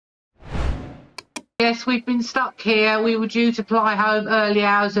Yes, we've been stuck here. We were due to fly home early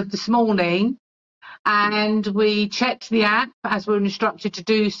hours of this morning, and we checked the app as we were instructed to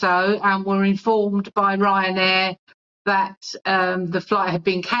do so, and were informed by Ryanair that the flight had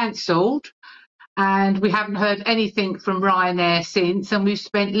been cancelled. And we haven't heard anything from Ryanair since, and we've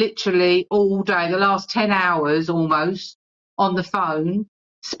spent literally all day, the last 10 hours almost, on the phone,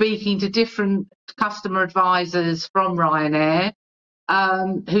 speaking to different customer advisors from Ryanair,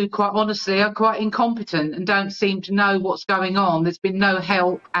 who quite honestly are quite incompetent and don't seem to know what's going on. There's been no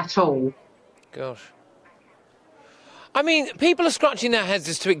help at all. Gosh. I mean, people are scratching their heads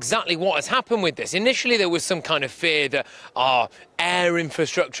as to exactly what has happened with this. Initially, there was some kind of fear that our air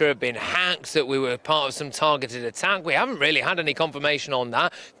infrastructure had been hacked, that we were part of some targeted attack. We haven't really had any confirmation on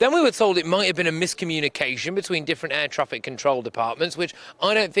that. Then we were told it might have been a miscommunication between different air traffic control departments, which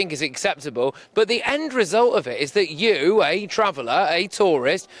I don't think is acceptable. But the end result of it is that you, a traveller, a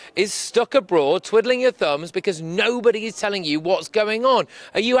tourist, is stuck abroad twiddling your thumbs because nobody is telling you what's going on.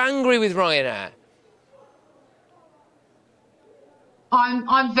 Are you angry with Ryanair?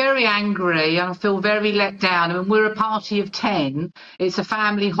 I'm very angry and I feel very let down. I mean, we're a party of 10. It's a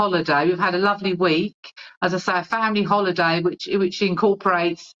family holiday. We've had a lovely week. As I say, a family holiday which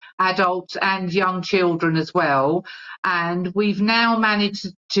incorporates adults and young children as well. And we've now managed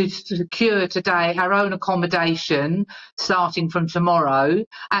to secure today our own accommodation starting from tomorrow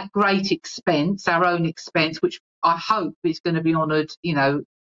at great expense, our own expense, which I hope is going to be honoured, you know,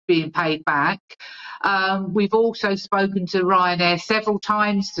 being paid back. We've also spoken to Ryanair several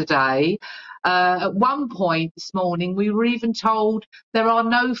times today. At one point this morning, we were even told there are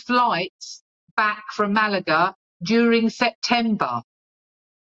no flights back from Malaga during September,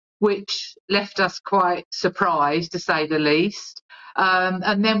 which left us quite surprised, to say the least.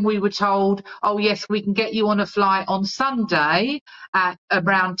 And then we were told, oh yes, we can get you on a flight on Sunday at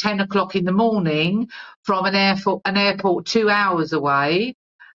around 10 o'clock in the morning from an airport 2 hours away.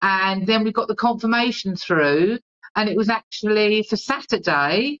 And then we got the confirmation through, and it was actually for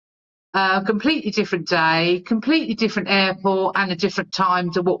Saturday, completely different day, completely different airport, and a different time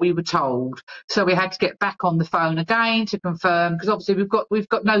to what we were told. So we had to get back on the phone again to confirm, because obviously we've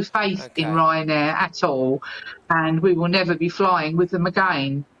got no faith in Ryanair at all, and we will never be flying with them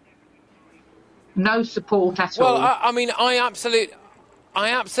again. No support at all. Well, I mean, I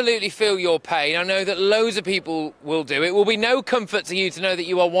absolutely feel your pain. I know that loads of people will do. It will be no comfort to you to know that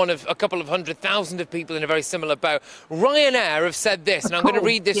you are one of a couple of 100,000 of people in a very similar boat. Ryanair have said this, and I'm going to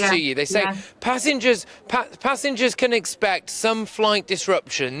read this to you. They say, passengers can expect some flight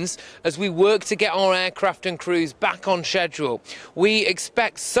disruptions as we work to get our aircraft and crews back on schedule. We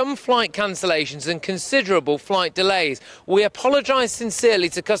expect some flight cancellations and considerable flight delays. We apologise sincerely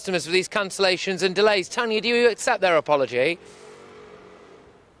to customers for these cancellations and delays. Tania, do you accept their apology?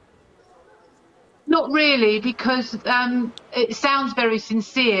 Not really, because it sounds very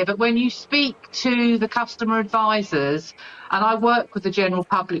sincere, but when you speak to the customer advisors, and I work with the general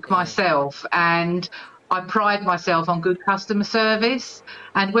public myself, and I pride myself on good customer service,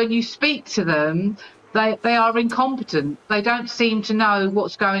 and when you speak to them, they are incompetent. They don't seem to know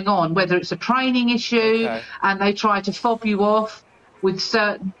what's going on, whether it's a training issue, and they try to fob you off with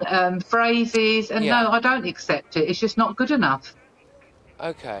certain phrases, and no, I don't accept it. It's just not good enough.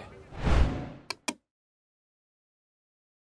 Okay.